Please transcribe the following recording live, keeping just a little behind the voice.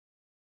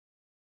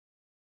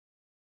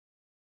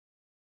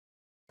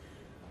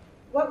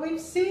What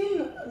we've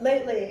seen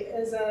lately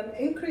is an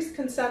increased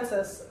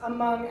consensus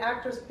among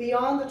actors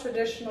beyond the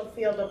traditional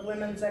field of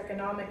women's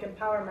economic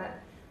empowerment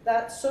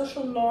that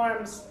social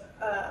norms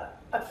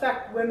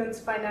affect women's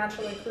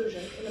financial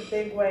inclusion in a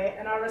big way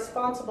and are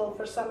responsible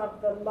for some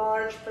of the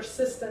large,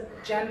 persistent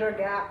gender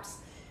gaps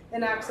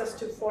in access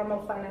to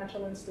formal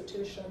financial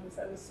institutions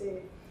that we see.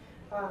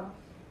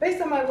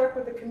 Based on my work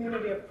with the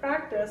community of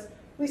practice,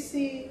 we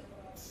see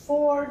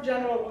 4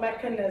 general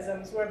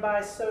mechanisms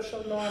whereby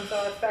social norms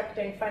are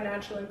affecting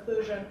financial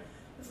inclusion.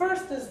 The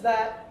first is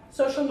that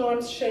social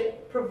norms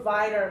shape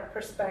provider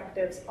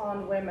perspectives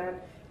on women.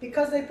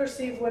 Because they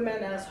perceive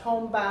women as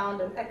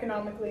homebound and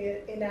economically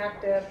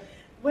inactive,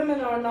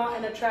 women are not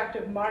an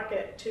attractive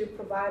market to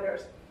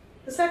providers.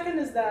 The second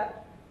is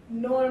that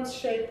norms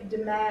shape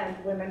demand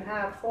women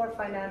have for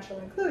financial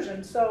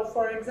inclusion. So,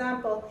 for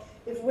example,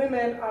 if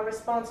women are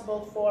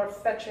responsible for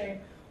fetching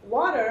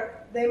water,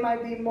 they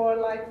might be more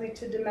likely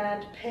to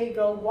demand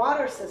pay-go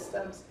water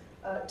systems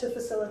to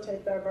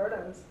facilitate their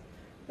burdens.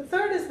 The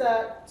third is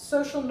that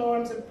social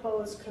norms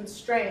impose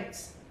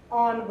constraints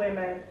on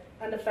women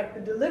and affect the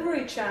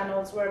delivery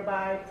channels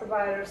whereby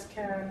providers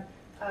can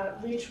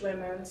reach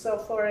women. So,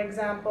 for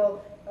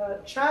example,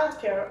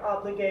 childcare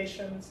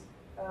obligations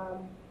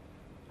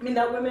mean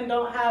that women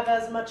don't have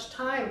as much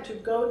time to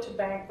go to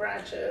bank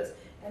branches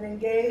and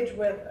engage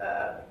with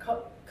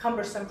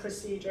cumbersome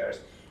procedures.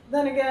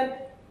 Then again,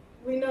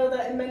 we know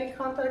that in many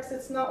contexts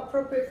it's not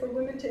appropriate for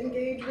women to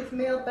engage with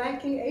male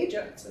banking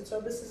agents, and so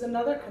this is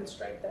another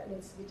constraint that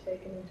needs to be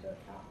taken into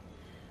account.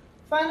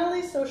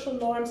 Finally, social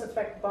norms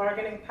affect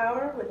bargaining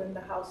power within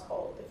the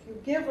household. If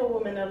you give a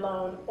woman a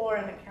loan or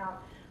an account,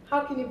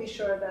 how can you be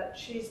sure that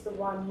she's the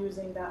one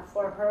using that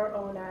for her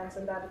own ends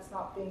and that it's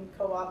not being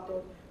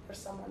co-opted for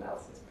someone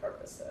else's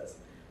purposes?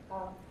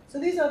 So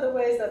these are the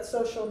ways that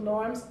social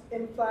norms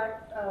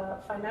impact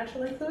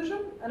financial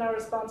inclusion and are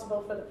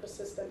responsible for the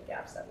persistent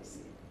gaps that we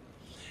see.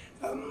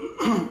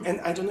 And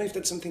I don't know if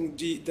that's something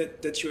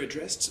that you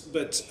addressed,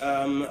 but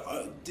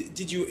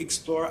did you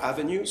explore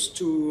avenues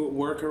to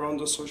work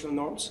around those social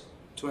norms,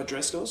 to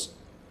address those?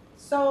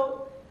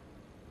 So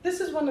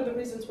this is one of the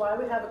reasons why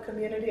we have a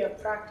community of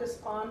practice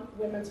on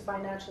women's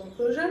financial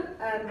inclusion,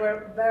 and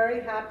we're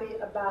very happy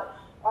about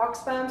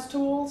Oxfam's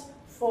tools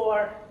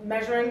for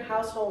measuring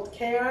household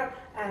care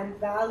and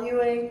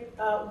valuing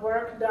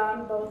work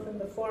done both in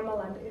the formal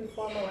and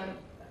informal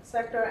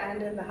sector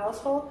and in the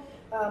household.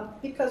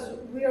 Because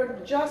we are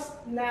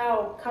just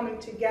now coming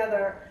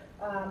together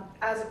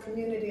as a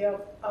community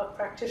of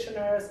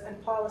practitioners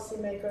and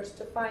policymakers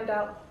to find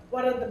out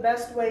what are the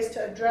best ways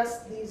to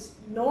address these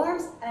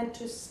norms and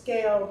to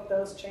scale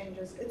those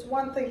changes. It's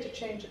one thing to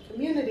change a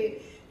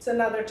community, it's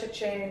another to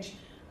change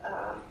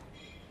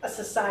a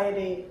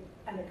society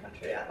and the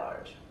country at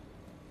large.